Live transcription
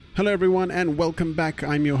Hello everyone and welcome back.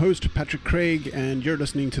 I'm your host Patrick Craig and you're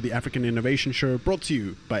listening to the African Innovation Show brought to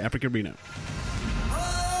you by Africa Arena.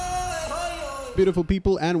 Beautiful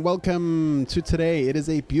people and welcome to today. It is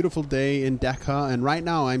a beautiful day in Dakar and right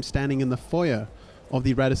now I'm standing in the foyer of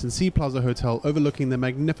the Radisson Sea Plaza Hotel overlooking the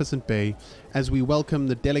magnificent bay as we welcome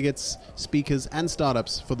the delegates, speakers and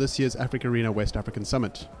startups for this year's Africa Arena West African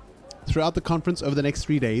Summit. Throughout the conference over the next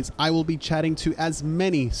 3 days, I will be chatting to as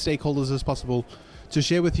many stakeholders as possible to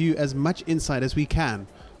share with you as much insight as we can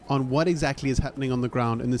on what exactly is happening on the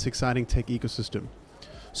ground in this exciting tech ecosystem.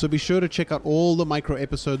 So be sure to check out all the micro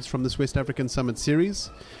episodes from this West African Summit series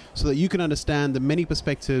so that you can understand the many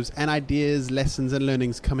perspectives and ideas, lessons and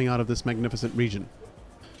learnings coming out of this magnificent region.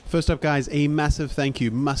 First up guys, a massive thank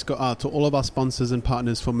you must go out to all of our sponsors and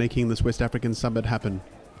partners for making this West African Summit happen.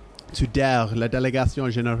 To DER, la Délégation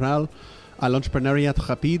Générale à l'Entrepreneuriat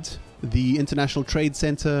Rapide, the International Trade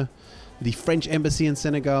Center, the French Embassy in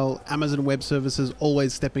Senegal, Amazon Web Services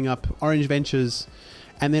always stepping up, Orange Ventures,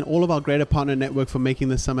 and then all of our greater partner network for making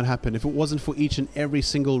this summit happen. If it wasn't for each and every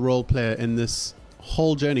single role player in this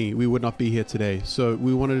whole journey, we would not be here today. So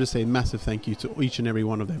we wanted to say a massive thank you to each and every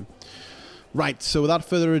one of them. Right, so without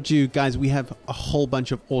further ado, guys, we have a whole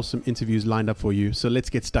bunch of awesome interviews lined up for you. So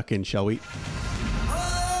let's get stuck in, shall we?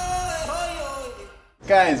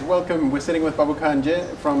 Guys, welcome. We're sitting with Baboucarr and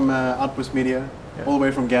Njie from Outpost Media, all the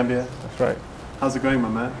way from Gambia. That's right. How's it going, my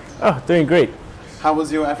man? Oh, doing great. How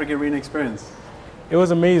was your Africa Arena experience? It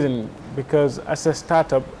was amazing because as a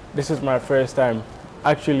startup, this is my first time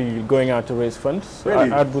actually going out to raise funds. So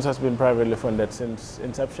Really? Outpost has been privately funded since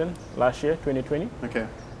inception last year, 2020. Okay.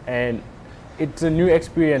 And it's a new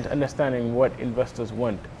experience understanding what investors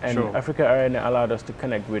want. And Sure. Africa Arena allowed us to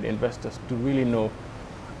connect with investors to really know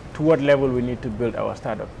to what level we need to build our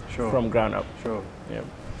startup from ground up. Sure. Yeah.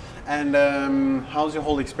 And how's your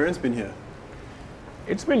whole experience been here?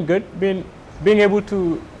 It's been good. Being able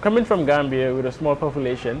to, coming from Gambia with a small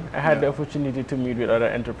population, I had the opportunity to meet with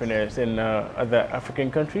other entrepreneurs in other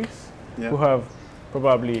African countries who have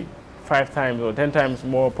probably 5 times or 10 times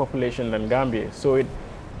more population than Gambia. So it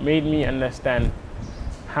made me understand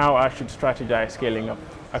how I should strategize scaling up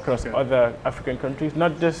across other African countries,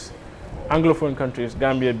 not just Anglophone countries,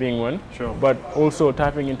 Gambia being one, but also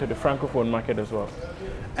tapping into the Francophone market as well.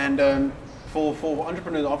 And for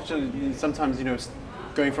entrepreneurs, obviously, sometimes,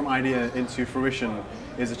 going from idea into fruition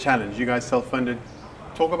is a challenge. You guys self-funded.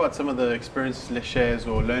 Talk about some of the experiences, shares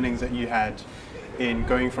or learnings that you had in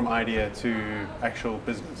going from idea to actual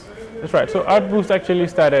business. That's right. So Outboost actually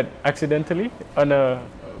started accidentally on a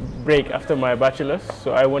break after my bachelor's.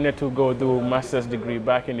 So I wanted to go do a master's degree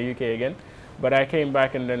back in the UK again. But I came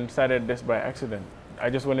back and then started this by accident. I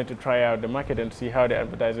just wanted to try out the market and see how the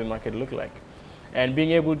advertising market looked like. And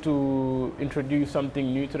being able to introduce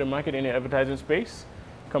something new to the market in the advertising space,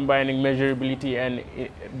 combining measurability and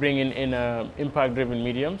bringing in impact-driven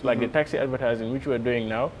mediums like the taxi advertising, which we're doing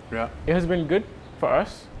now. Yeah. It has been good for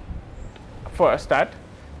us, for a start,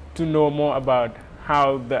 to know more about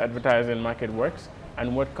how the advertising market works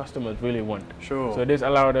and what customers really want. Sure. So this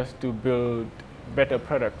allowed us to build better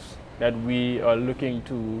products that we are looking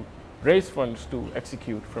to raise funds to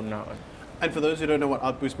execute from now on. And for those who don't know what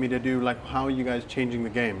Outpost Media do, like how are you guys changing the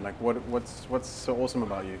game? Like what's so awesome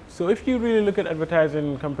about you? So if you really look at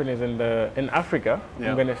advertising companies in Africa,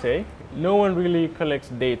 I'm going to say, no one really collects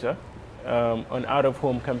data on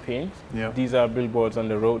out-of-home campaigns. Yeah. These are billboards on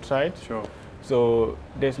the roadside. Sure. So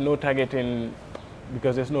there's no targeting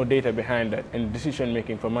because there's no data behind that and decision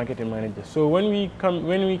making for marketing managers. So when we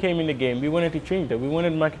came in the game, we wanted to change that. We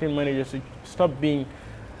wanted marketing managers to stop being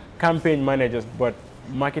campaign managers, but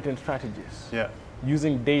marketing strategists. Yeah.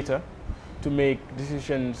 Using data to make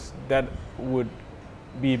decisions that would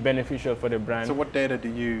be beneficial for the brand. So what data do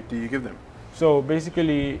you give them? So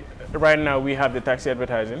basically, right now we have the taxi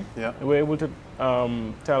advertising. Yeah. We're able to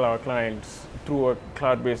tell our clients through a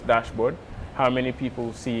cloud-based dashboard how many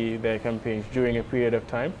people see their campaigns during a period of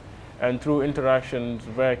time. And through interactions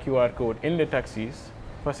via QR code in the taxis,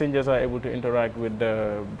 passengers are able to interact with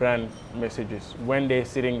the brand messages when they're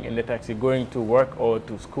sitting in the taxi going to work or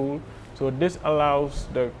to school. So this allows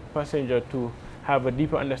the passenger to have a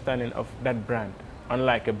deeper understanding of that brand,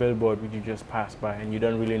 unlike a billboard which you just pass by and you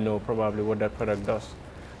don't really know probably what that product does.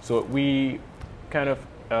 So we kind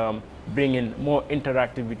of bring in more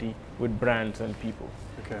interactivity with brands and people.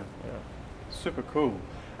 Okay. Yeah. Super cool.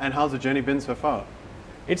 And how's the journey been so far?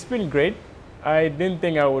 It's been great. I didn't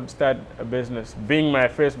think I would start a business, being my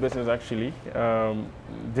first business actually,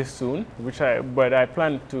 this soon, but I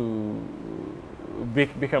plan to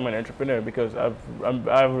become an entrepreneur because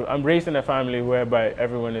I'm raised in a family whereby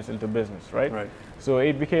everyone is into business, right? Right. So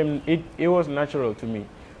it was natural to me.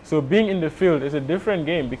 So being in the field is a different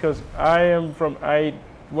game because I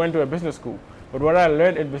went to a business school, but what I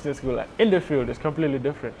learned in business school in the field is completely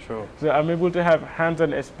different. Sure. So I'm able to have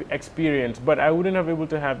hands-on experience, but I wouldn't have able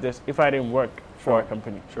to have this if I didn't work for a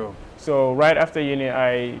company. Sure. So right after uni,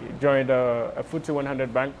 I joined a FTSE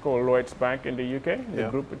 100 bank called Lloyds Bank in the UK, the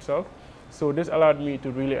group itself. So this allowed me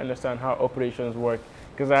to really understand how operations work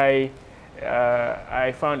because I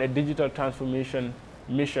found a digital transformation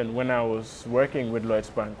mission when I was working with Lloyds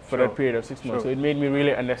Bank for that period of 6 months. So it made me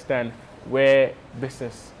really understand where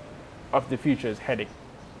business of the future is heading.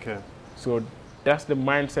 Okay. So that's the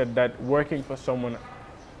mindset that working for someone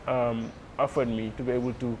offered me to be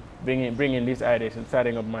able to bring in these ideas and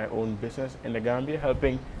starting up my own business in the Gambia,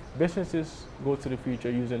 helping businesses go to the future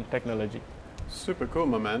using technology. Super cool,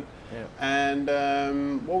 my man. Yeah.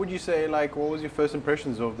 And what would you say, like, what was your first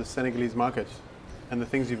impressions of the Senegalese market and the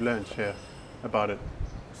things you've learned here about it?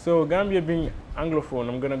 So Gambia being Anglophone,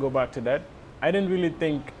 I'm going to go back to that. I didn't really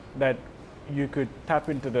think that you could tap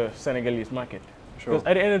into the Senegalese market. Sure. Because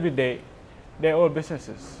at the end of the day, they're all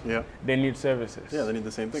businesses. Yeah. They need services. Yeah, they need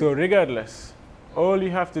the same thing. So regardless, all you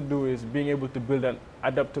have to do is being able to build an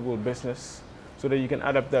adaptable business so that you can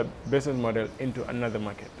adapt that business model into another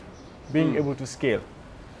market. Being able to scale.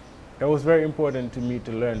 That was very important to me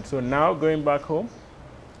to learn. So now going back home,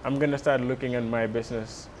 I'm going to start looking at my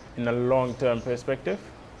business in a long-term perspective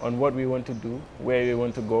on what we want to do, where we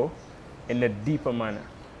want to go in a deeper manner.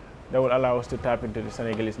 That will allow us to tap into the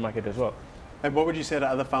Senegalese market as well. And what would you say to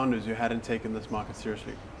other founders who hadn't taken this market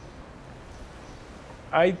seriously?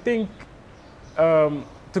 I think to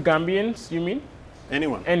Gambians, you mean?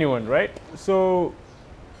 Anyone. Anyone, right? So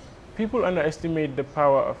people underestimate the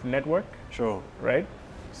power of network. Sure. Right?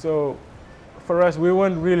 So for us, we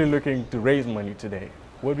weren't really looking to raise money today.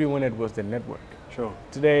 What we wanted was the network. Sure.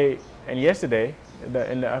 Today and yesterday, in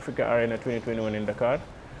the Africa Arena 2021 in Dakar,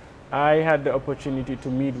 I had the opportunity to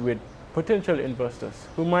meet with potential investors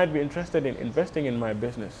who might be interested in investing in my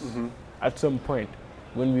business at some point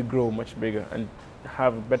when we grow much bigger and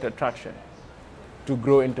have better traction to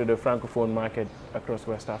grow into the Francophone market across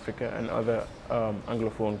West Africa and other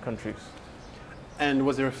Anglophone countries. And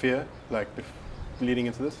was there a fear, like, leading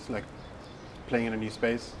into this, like playing in a new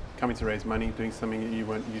space, coming to raise money, doing something that you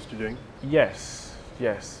weren't used to doing? Yes,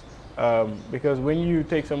 yes. Because when you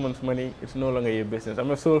take someone's money, it's no longer your business. I'm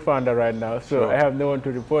a sole founder right now, so I have no one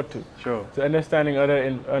to report to. Sure. So understanding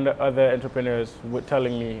other entrepreneurs were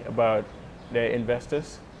telling me about their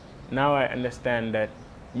investors, now I understand that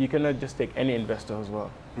you cannot just take any investor as well.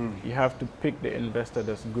 You have to pick the investor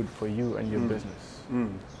that's good for you and your business.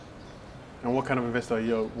 And what kind of investor are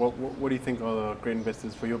you? What do you think are the great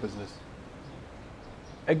investors for your business?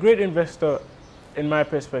 A great investor, in my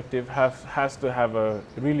perspective, has to have a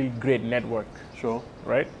really great network. Sure.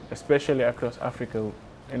 Right? Especially across Africa,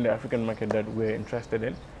 in the African market that we're interested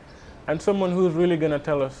in. And someone who's really going to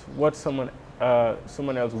tell us what someone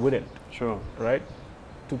else wouldn't. Sure. Right?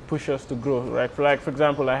 To push us to grow. Right? For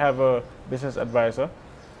example, I have a business advisor,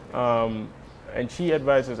 and she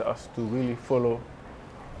advises us to really follow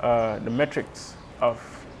the metrics of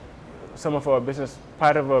some of our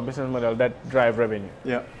part of our business model that drive revenue.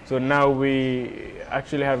 Yeah. So now we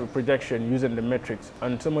actually have a projection using the metrics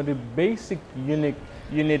on some of the basic unit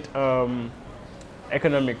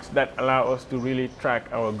economics that allow us to really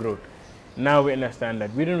track our growth. Now we understand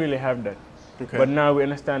that. We didn't really have that. Okay. But now we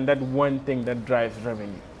understand that one thing that drives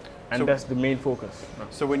revenue. And that's the main focus.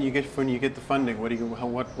 So when you get the funding,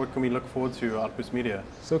 what can we look forward to at Outpost Media?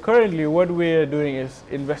 So currently, what we're doing is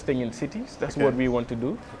investing in cities. That's what we want to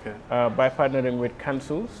do. Okay. By partnering with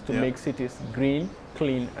councils to make cities green,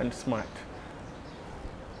 clean, and smart.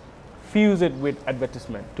 Fuse it with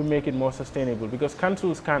advertisement to make it more sustainable because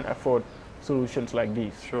councils can't afford solutions like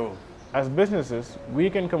these. Sure. As businesses, we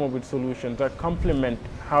can come up with solutions that complement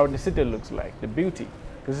how the city looks like, the beauty.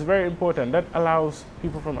 This is very important. That allows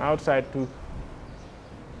people from outside to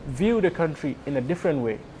view the country in a different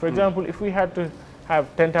way. For example, if we had to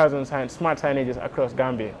have 10,000 smart signages across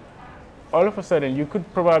Gambia, all of a sudden you could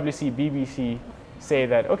probably see BBC say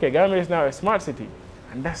that, okay, Gambia is now a smart city.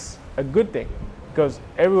 And that's a good thing because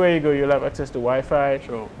everywhere you go, you'll have access to Wi-Fi.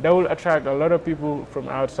 Sure. That will attract a lot of people from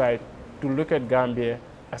outside to look at Gambia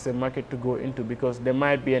as a market to go into because there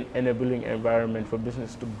might be an enabling environment for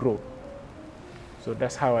business to grow. So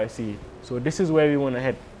that's how I see it. So this is where we want to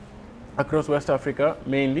head across West Africa,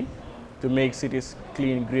 mainly to make cities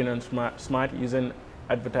clean, green, and smart using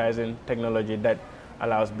advertising technology that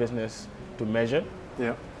allows business to measure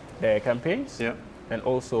their campaigns and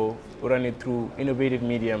also run it through innovative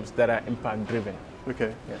mediums that are impact driven.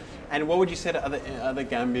 Okay. Yes. And what would you say to other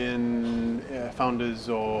Gambian founders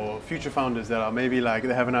or future founders that are maybe like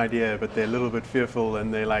they have an idea but they're a little bit fearful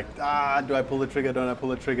and they're like, do I pull the trigger? Don't I pull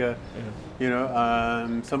the trigger? You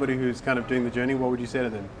know, somebody who's kind of doing the journey. What would you say to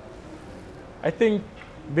them? I think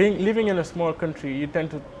living in a small country, you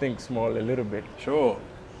tend to think small a little bit. Sure.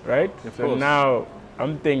 Right? But now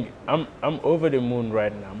I'm over the moon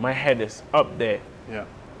right now. My head is up there. Yeah.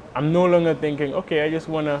 I'm no longer thinking, okay, I just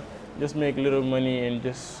wanna just make little money and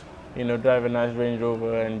just, you know, drive a nice Range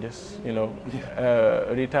Rover and just, you know,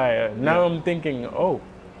 retire. Now I'm thinking,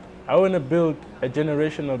 I want to build a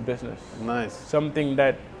generational business. Nice. Something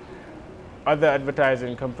that other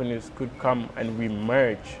advertising companies could come and we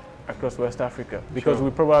merge across West Africa, because we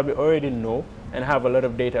probably already know and have a lot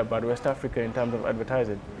of data about West Africa in terms of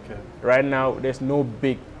advertising. Okay. Right now, there's no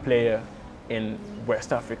big player in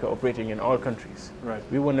West Africa operating in all countries. Right.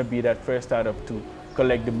 We want to be that first startup to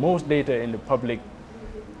collect the most data in the public,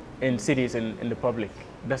 in cities and in the public.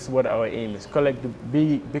 That's what our aim is.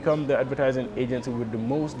 Become the advertising agency with the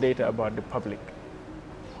most data about the public.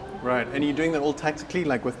 Right. And you're doing that all tactically,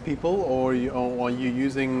 like with people, or are you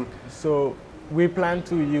using? So we plan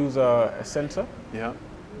to use a sensor. Yeah.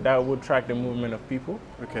 That would track the movement of people.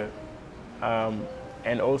 Okay.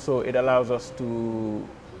 And also it allows us to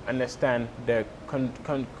understand the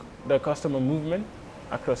customer movement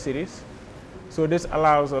across cities. So this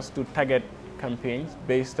allows us to target campaigns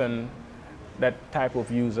based on that type of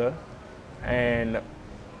user and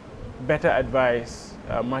better advise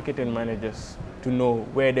marketing managers to know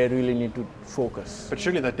where they really need to focus. But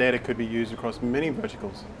surely that data could be used across many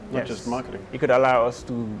verticals, not just marketing. It could allow us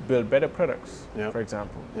to build better products, for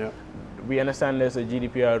example. Yeah. We understand there's a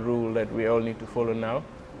GDPR rule that we all need to follow now.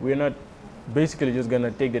 We're not basically just going to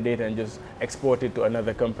take the data and just export it to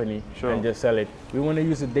another company and just sell it. We want to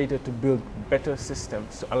use the data to build better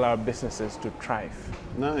systems to allow businesses to thrive.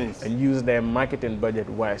 Nice. And use their marketing budget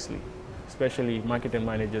wisely, especially marketing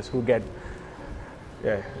managers who get,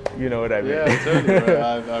 you know what I mean. Yeah,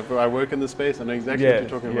 totally. I work in the space. I know exactly what you're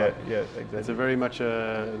talking about. Yeah, exactly. It's a very much,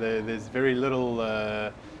 there's very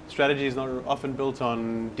little, strategy is not often built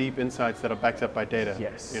on deep insights that are backed up by data.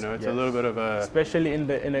 Yes. You know, it's a little bit of a... Especially in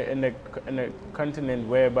a continent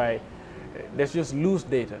whereby there's just loose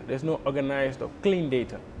data. There's no organized or clean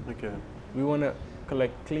data. Okay. We want to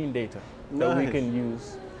collect clean data that we can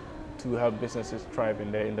use to help businesses thrive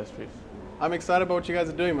in their industries. I'm excited about what you guys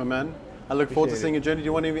are doing, my man. I look forward to seeing your journey. Do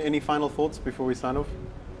you want any final thoughts before we sign off?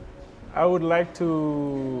 I would like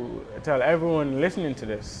to tell everyone listening to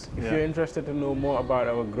this, if you're interested to know more about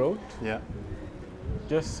our growth,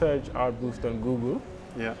 just search Outboost on Google.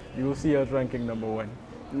 Yeah. You will see us ranking #1.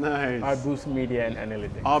 Nice. Outboost Media and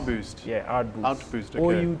Analytics. Outboost. Yeah, Outboost. Outboost,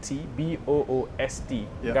 okay. OUTBOOST,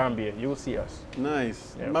 Gambia. You will see us.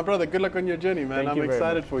 Nice. Yeah. My brother, good luck on your journey, man. I'm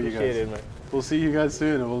excited for you guys. Appreciate it, man. We'll see you guys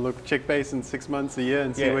soon, and we'll check base in 6 months, a year,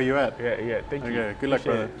 and see where you're at. Yeah. Thank you. Okay, good luck,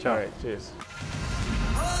 brother. Ciao. All right, cheers.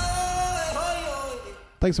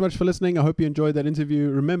 Thanks so much for listening. I hope you enjoyed that interview.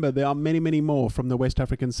 Remember, there are many, many more from the West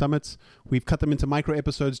African Summits. We've cut them into micro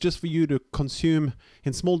episodes just for you to consume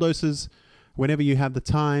in small doses whenever you have the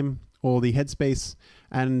time or the headspace.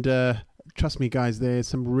 And trust me, guys, there's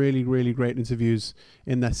some really, really great interviews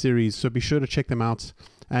in that series. So be sure to check them out.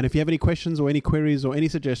 And if you have any questions or any queries or any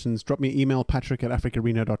suggestions, drop me an email,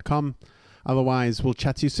 patrick@africarena.com. Otherwise, we'll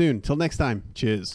chat to you soon. Till next time. Cheers.